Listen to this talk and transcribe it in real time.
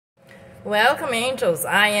Welcome, angels.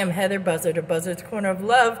 I am Heather Buzzard of Buzzard's Corner of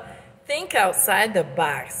Love. Think outside the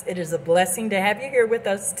box. It is a blessing to have you here with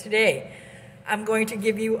us today. I'm going to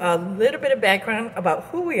give you a little bit of background about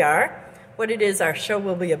who we are, what it is our show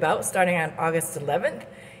will be about starting on August 11th,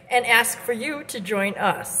 and ask for you to join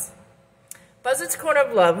us. Buzzard's Corner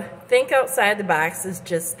of Love, Think Outside the Box is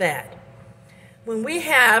just that. When we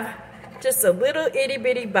have just a little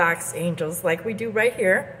itty-bitty box, angels, like we do right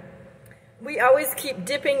here, we always keep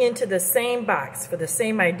dipping into the same box for the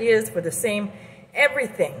same ideas, for the same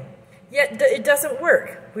everything. Yet it doesn't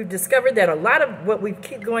work. We've discovered that a lot of what we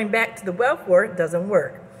keep going back to the well for doesn't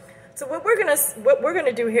work. So what we're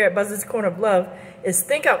gonna do here at Buzzard's Corner of Love is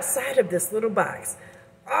think outside of this little box.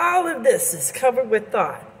 All of this is covered with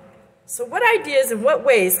thought. So what ideas and what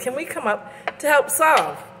ways can we come up to help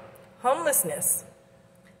solve homelessness,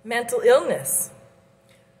 mental illness,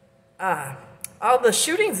 all the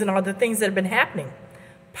shootings and all the things that have been happening,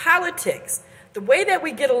 politics, the way that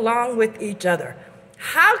we get along with each other?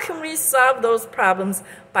 How can we solve those problems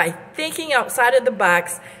by thinking outside of the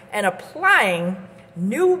box and applying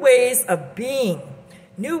new ways of being,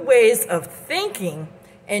 new ways of thinking,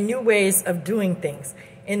 and new ways of doing things?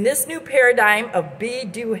 In this new paradigm of be,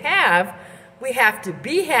 do, have, we have to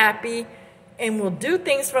be happy, and we'll do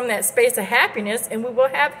things from that space of happiness, and we will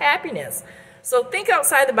have happiness. So think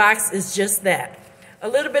outside the box is just that. A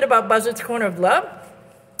little bit about Buzzard's Corner of Love.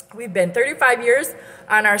 We've been 35 years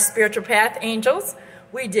on our spiritual path, angels.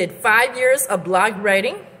 We did 5 years of blog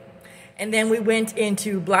writing, and then we went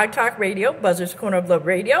into Blog Talk Radio, Buzzard's Corner of Love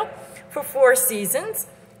Radio, for 4 seasons,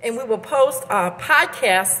 and we will post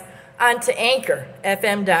podcasts onto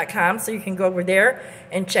anchorfm.com, so you can go over there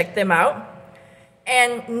and check them out.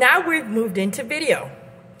 And now we've moved into video.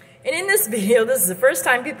 And in this video, this is the first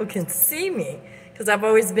time people can see me, because I've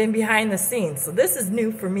always been behind the scenes, so this is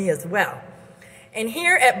new for me as well. And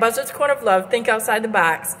here at Buzzard's Corner of Love, Think Outside the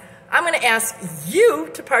Box, I'm going to ask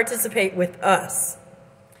you to participate with us.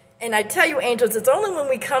 And I tell you, angels, it's only when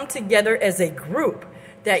we come together as a group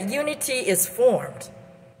that unity is formed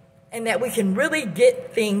and that we can really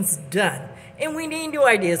get things done. And we need new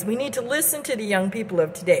ideas. We need to listen to the young people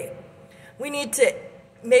of today. We need to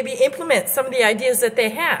maybe implement some of the ideas that they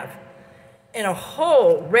have in a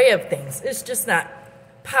whole array of things. It's just not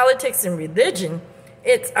politics and religion.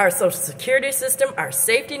 It's our social security system, our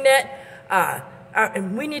safety net.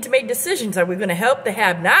 And we need to make decisions. Are we going to help the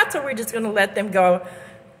have-nots, or are we just going to let them go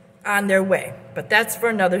on their way? But that's for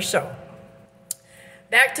another show.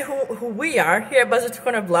 Back to who we are here at Buzzard's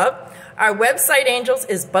Corner of Love. Our website, angels,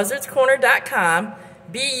 is buzzardscorner.com,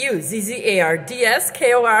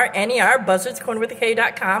 BUZZARDSKORNER, Buzzard's Corner with a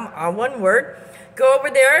K.com, all one word. Go over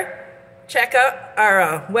there, check out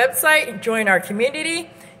our website, join our community.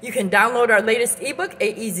 You can download our latest ebook,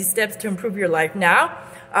 8 Easy Steps to Improve Your Life Now.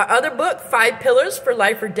 Our other book, 5 Pillars for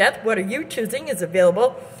Life or Death, What Are You Choosing, is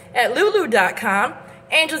available at lulu.com.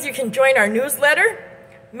 Angels, you can join our newsletter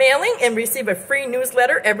mailing and receive a free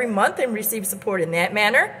newsletter every month and receive support in that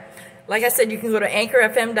manner. Like I said, you can go to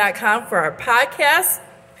anchorfm.com for our podcasts.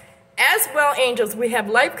 As well, angels, we have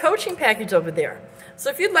life coaching package over there. So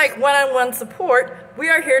if you'd like one-on-one support, we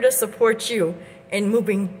are here to support you in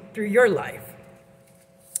moving through your life.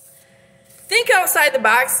 Think Outside the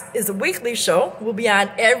Box is a weekly show. We'll be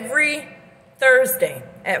on every Thursday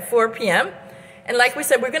at 4 p.m. And like we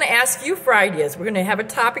said, we're going to ask you for ideas. We're going to have a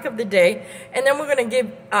topic of the day, and then we're going to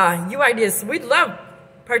give you ideas. We'd love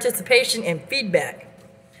participation and feedback.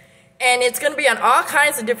 And it's going to be on all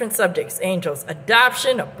kinds of different subjects, angels.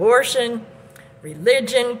 Adoption, abortion,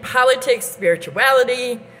 religion, politics,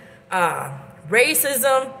 spirituality,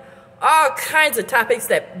 racism, all kinds of topics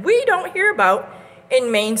that we don't hear about in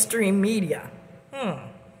mainstream media.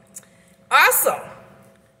 Awesome.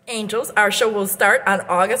 Angels, our show will start on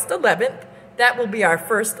August 11th. That will be our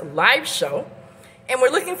first live show, and we're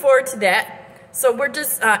looking forward to that. So we're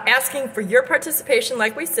just asking for your participation,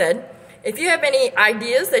 like we said. If you have any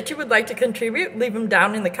ideas that you would like to contribute, leave them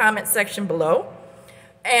down in the comment section below.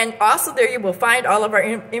 And also there you will find all of our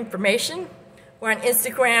information. We're on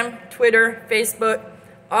Instagram, Twitter, Facebook,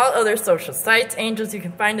 all other social sites. Angels, you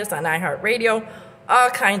can find us on iHeartRadio,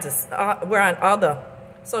 all kinds of, we're on all the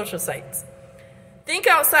social sites. Think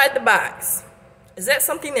outside the box. Is that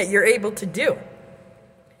something that you're able to do?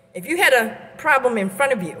 If you had a problem in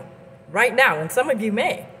front of you right now, and some of you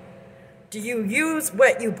may, do you use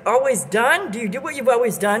what you've always done? Do you do what you've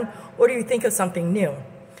always done, or do you think of something new?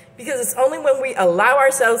 Because it's only when we allow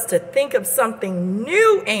ourselves to think of something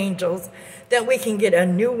new, angels, that we can get a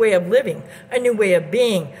new way of living, a new way of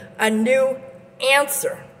being, a new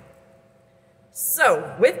answer.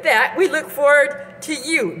 So with that, we look forward to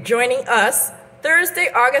you joining us Thursday,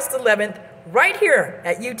 August 11th, right here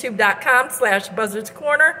at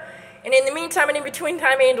youtube.com/BuzzardsKorner. And in the meantime and in between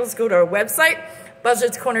time, angels, go to our website,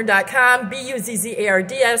 BuzzardsKorner.com,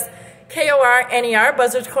 BUZZARDSKORNER,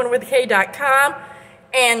 BuzzardsKorner.com,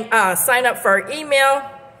 and sign up for our email,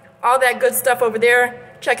 all that good stuff over there.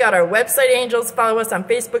 Check out our website, angels. Follow us on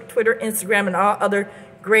Facebook, Twitter, Instagram, and all other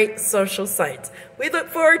great social sites. We look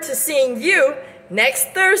forward to seeing you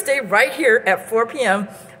next Thursday right here at 4 p.m.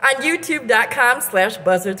 on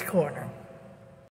youtube.com/BuzzardsKorner.